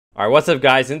All right, what's up,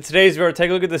 guys? In today's video, take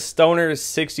a look at the STONER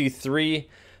 63.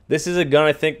 This is a gun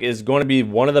I think is going to be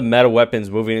one of the meta weapons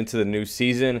moving into the new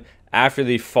season after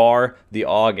the FAR, the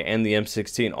AUG, and the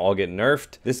M16 all get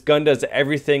nerfed. This gun does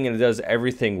everything, and it does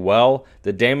everything well.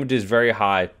 The damage is very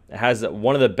high. It has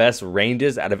one of the best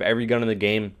ranges out of every gun in the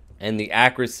game, and the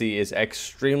accuracy is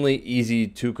extremely easy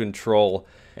to control,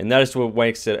 and that is what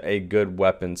makes it a good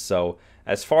weapon. So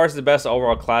as far as the best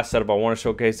overall class setup, I want to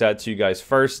showcase that to you guys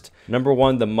first. Number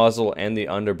one, the muzzle and the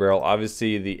underbarrel.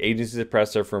 Obviously, the agency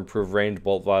suppressor for improved range,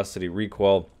 bolt velocity,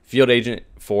 recoil. Field agent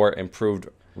for improved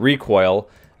recoil.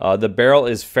 The barrel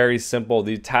is very simple.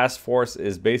 The task force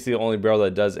is basically the only barrel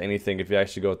that does anything if you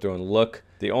actually go through and look.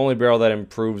 The only barrel that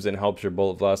improves and helps your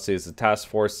bullet velocity is the task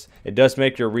force. It does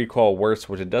make your recoil worse,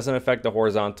 which it doesn't affect the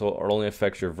horizontal. It only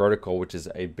affects your vertical, which is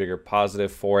a bigger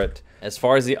positive for it. As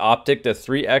far as the optic, the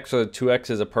 3X or the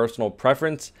 2X is a personal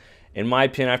preference. In my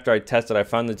opinion, after I tested, I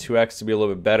found the 2X to be a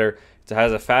little bit better. It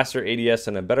has a faster ADS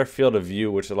and a better field of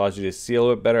view, which allows you to see a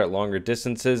little bit better at longer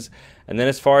distances. And then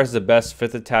as far as the best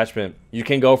fifth attachment, you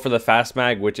can go for the fast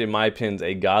mag, which in my opinion is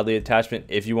a godly attachment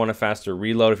if you want a faster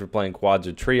reload if you're playing quads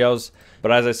or trios.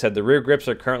 But as I said, the rear grips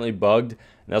are currently bugged, and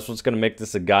that's what's going to make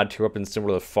this a god tier weapon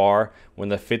similar to FAR when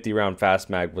the 50 round fast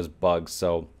mag was bugged.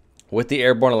 So with the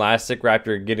airborne elastic wrap,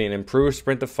 you're getting improved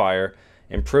sprint to fire,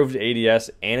 improved ADS,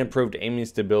 and improved aiming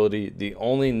stability. The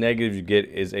only negative you get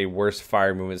is a worse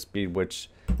fire movement speed, which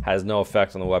has no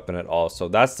effect on the weapon at all. So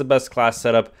that's the best class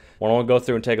setup. What I want to go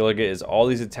through and take a look at is all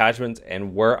these attachments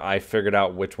and where I figured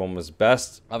out which one was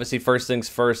best. Obviously, first things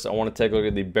first, I want to take a look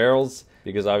at the barrels,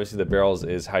 because obviously the barrels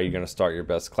is how you're going to start your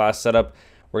best class setup.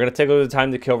 We're going to take a look at the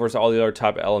time to kill versus all the other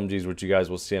top LMGs, which you guys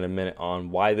will see in a minute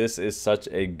on why this is such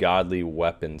a godly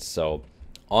weapon. So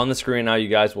on the screen now, you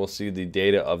guys will see the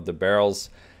data of the barrels.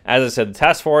 As I said, the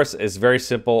task force is very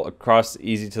simple, across,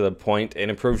 easy to the point. It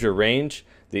improves your range,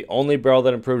 the only barrel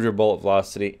that improves your bullet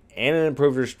velocity, and it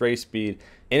improves your spray speed.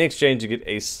 In exchange, you get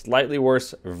a slightly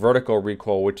worse vertical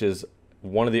recoil, which is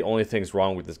one of the only things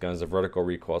wrong with this gun is the vertical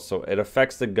recoil. So it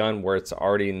affects the gun where it's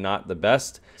already not the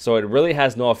best. So it really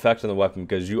has no effect on the weapon,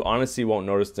 because you honestly won't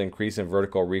notice the increase in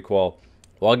vertical recoil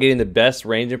while getting the best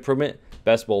range improvement,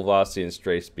 best bullet velocity, and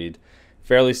stray speed.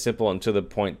 Fairly simple and to the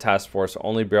point task force,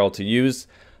 only barrel to use.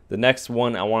 The next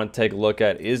one I want to take a look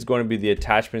at is going to be the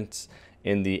attachments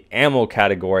in the ammo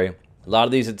category. A lot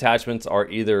of these attachments are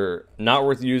either not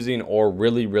worth using or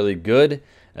really, really good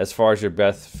as far as your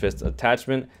best fifth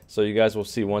attachment. So you guys will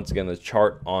see once again the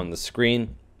chart on the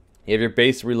screen. You have your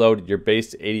base reload, your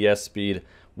base ADS speed.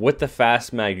 With the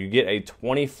fast mag, you get a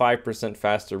 25%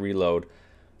 faster reload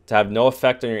to have no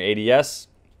effect on your ADS.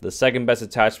 The second best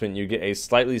attachment, you get a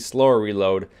slightly slower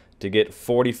reload to get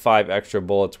 45 extra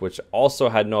bullets, which also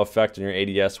had no effect on your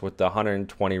ADS with the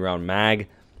 120 round mag.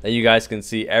 And you guys can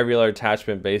see every other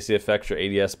attachment basically affects your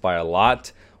ADS by a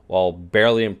lot while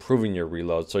barely improving your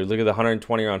reload. So you look at the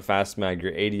 120 round fast mag,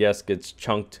 your ADS gets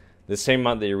chunked the same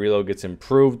amount that your reload gets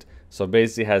improved. So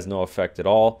basically has no effect at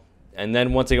all. And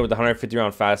then once again with the 150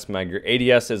 round fast mag, your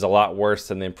ADS is a lot worse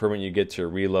than the improvement you get to your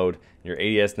reload. Your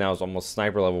ADS now is almost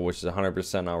sniper level, which is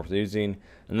 100% not worth using.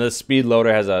 And the speed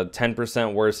loader has a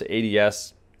 10% worse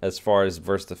ADS as far as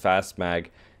versus the fast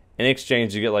mag. In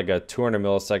exchange, you get like a 200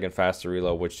 millisecond faster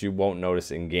reload, which you won't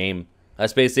notice in game.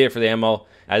 That's basically it for the ammo.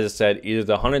 As I said, either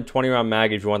the 120 round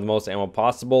mag if you want the most ammo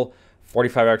possible,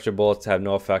 45 extra bullets to have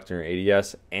no effect on your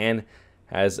ADS, and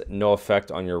has no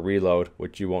effect on your reload,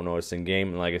 which you won't notice in game.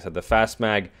 And like I said, the fast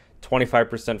mag,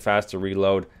 25% faster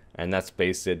reload, and that's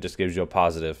basically it, just gives you a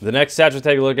positive. The next stat we'll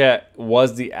take a look at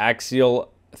was the Axial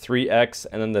 3X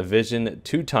and then the Vision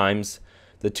 2x.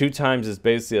 The 2x is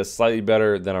basically a slightly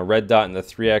better than a red dot, and the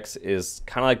 3X is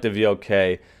kind of like the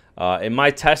VLK. In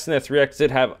my testing, the 3X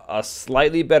did have a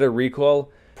slightly better recoil,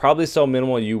 probably so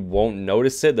minimal you won't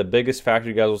notice it. The biggest factor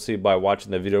you guys will see by watching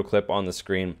the video clip on the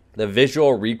screen, the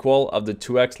visual recoil of the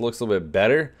 2X looks a little bit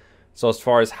better. So as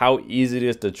far as how easy it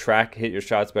is to track, hit your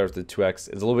shots better with the 2X,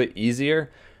 it's a little bit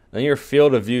easier. Then your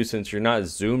field of view, since you're not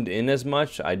zoomed in as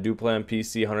much, I do play on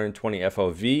PC 120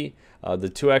 FOV. The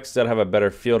 2X did have a better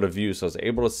field of view, so it's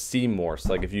able to see more.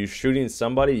 So like if you're shooting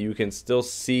somebody, you can still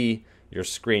see your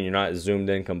screen. You're not zoomed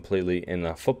in completely in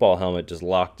a football helmet, just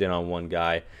locked in on one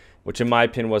guy, which in my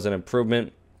opinion was an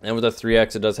improvement. And with the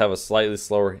 3X, it does have a slightly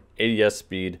slower ADS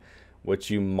speed, which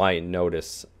you might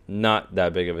notice. Not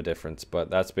that big of a difference, but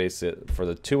that's basically it for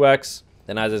the 2X.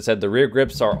 And as I said, the rear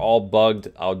grips are all bugged.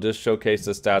 I'll just showcase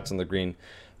the stats on the green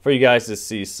for you guys to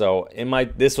see. So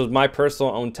this was my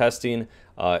personal own testing.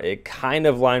 It kind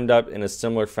of lined up in a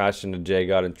similar fashion to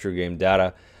Trapgod and True Game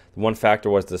Data. The one factor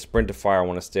was the sprint to fire. I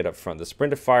want to stay up front. The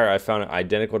sprint to fire, I found it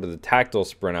identical to the tactile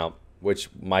sprint out. which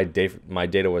my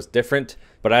data was different.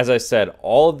 But as I said,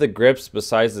 all of the grips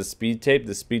besides the speed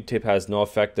tape has no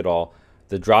effect at all.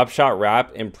 The drop shot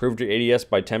wrap improved your ADS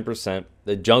by 10%.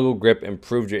 The jungle grip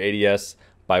improved your ADS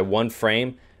by 1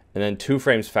 frame, and then 2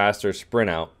 frames faster sprint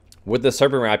out. With the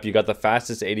serpent wrap, you got the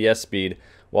fastest ADS speed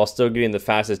while still getting the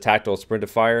fastest tactical sprint to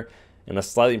fire and a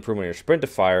slight improvement in your sprint to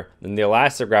fire. Then the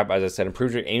elastic wrap, as I said,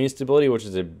 improves your aiming stability, which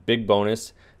is a big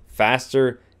bonus.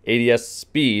 Faster ADS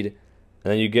speed,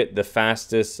 and then you get the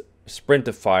fastest sprint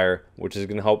to fire, which is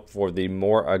going to help for the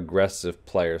more aggressive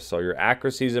players. So your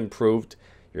accuracy is improved,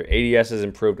 your ADS is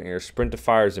improved, and your sprint to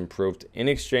fire is improved. In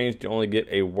exchange, you only get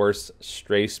a worse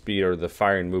stray speed or the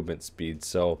firing movement speed.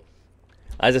 So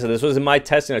as I said, this was in my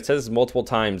testing. I said this multiple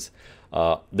times.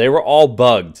 They were all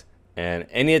bugged, and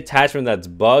any attachment that's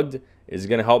bugged is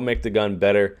going to help make the gun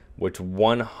better, which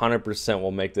 100%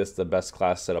 will make this the best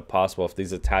class setup possible if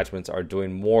these attachments are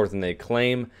doing more than they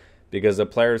claim, because the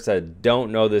players that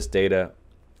don't know this data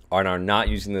and are not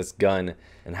using this gun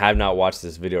and have not watched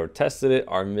this video or tested it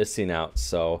are missing out.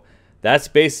 So that's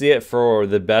basically it for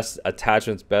the best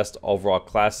attachments, best overall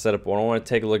class setup. What I want to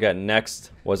take a look at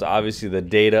next was obviously the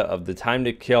data of the time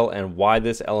to kill and why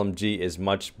this LMG is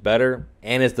much better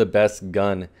and is the best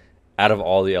gun out of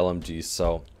all the LMGs. So,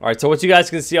 all right, so what you guys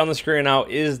can see on the screen now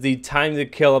is the time to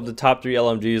kill of the top 3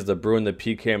 LMGs, the Bruin, the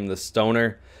PKM, and the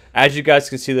Stoner. As you guys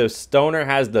can see, the Stoner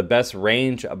has the best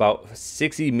range, about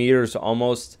 60 meters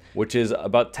almost, which is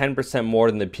about 10%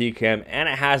 more than the PKM, and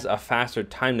it has a faster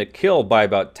time to kill by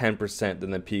about 10%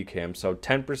 than the PKM. So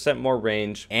 10% more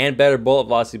range and better bullet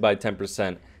velocity by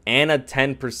 10% and a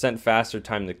 10% faster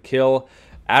time to kill.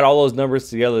 Add all those numbers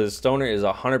together, the Stoner is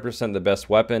 100% the best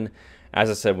weapon. As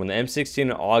I said, when the M16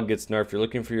 and AUG gets nerfed, you're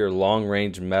looking for your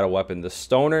long-range meta weapon. The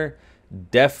Stoner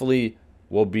definitely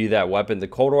will be that weapon. The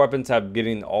colder weapons have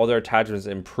getting all their attachments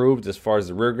improved as far as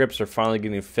the rear grips are finally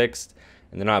getting fixed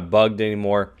and they're not bugged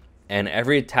anymore. And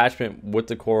every attachment with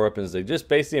the core weapons, they just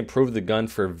basically improve the gun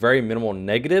for very minimal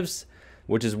negatives,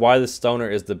 which is why the Stoner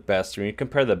is the best. When you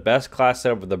compare the best class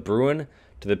setup with the Bruin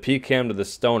to the PKM to the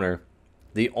Stoner,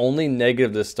 the only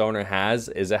negative the Stoner has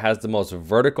is it has the most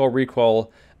vertical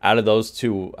recoil out of those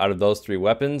 3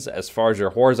 weapons. As far as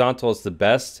your horizontal, it's the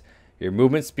best. Your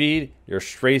movement speed, your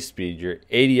stray speed, your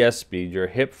ADS speed, your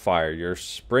hip fire, your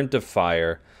sprint to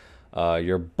fire,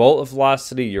 your bullet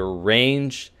velocity, your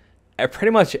range, pretty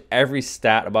much every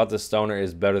stat about the Stoner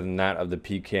is better than that of the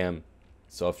PKM.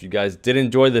 So if you guys did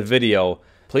enjoy the video,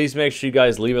 please make sure you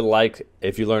guys leave a like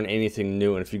if you learned anything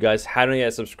new. And if you guys haven't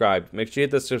yet subscribed, make sure you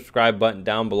hit the subscribe button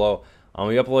down below. I'll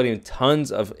be uploading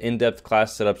tons of in-depth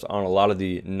class setups on a lot of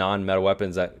the non-meta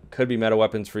weapons that could be meta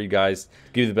weapons for you guys.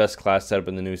 Give you the best class setup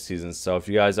in the new season. So if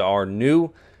you guys are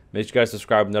new, make sure you guys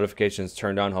subscribe with notifications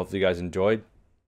turned on. Hopefully you guys enjoyed.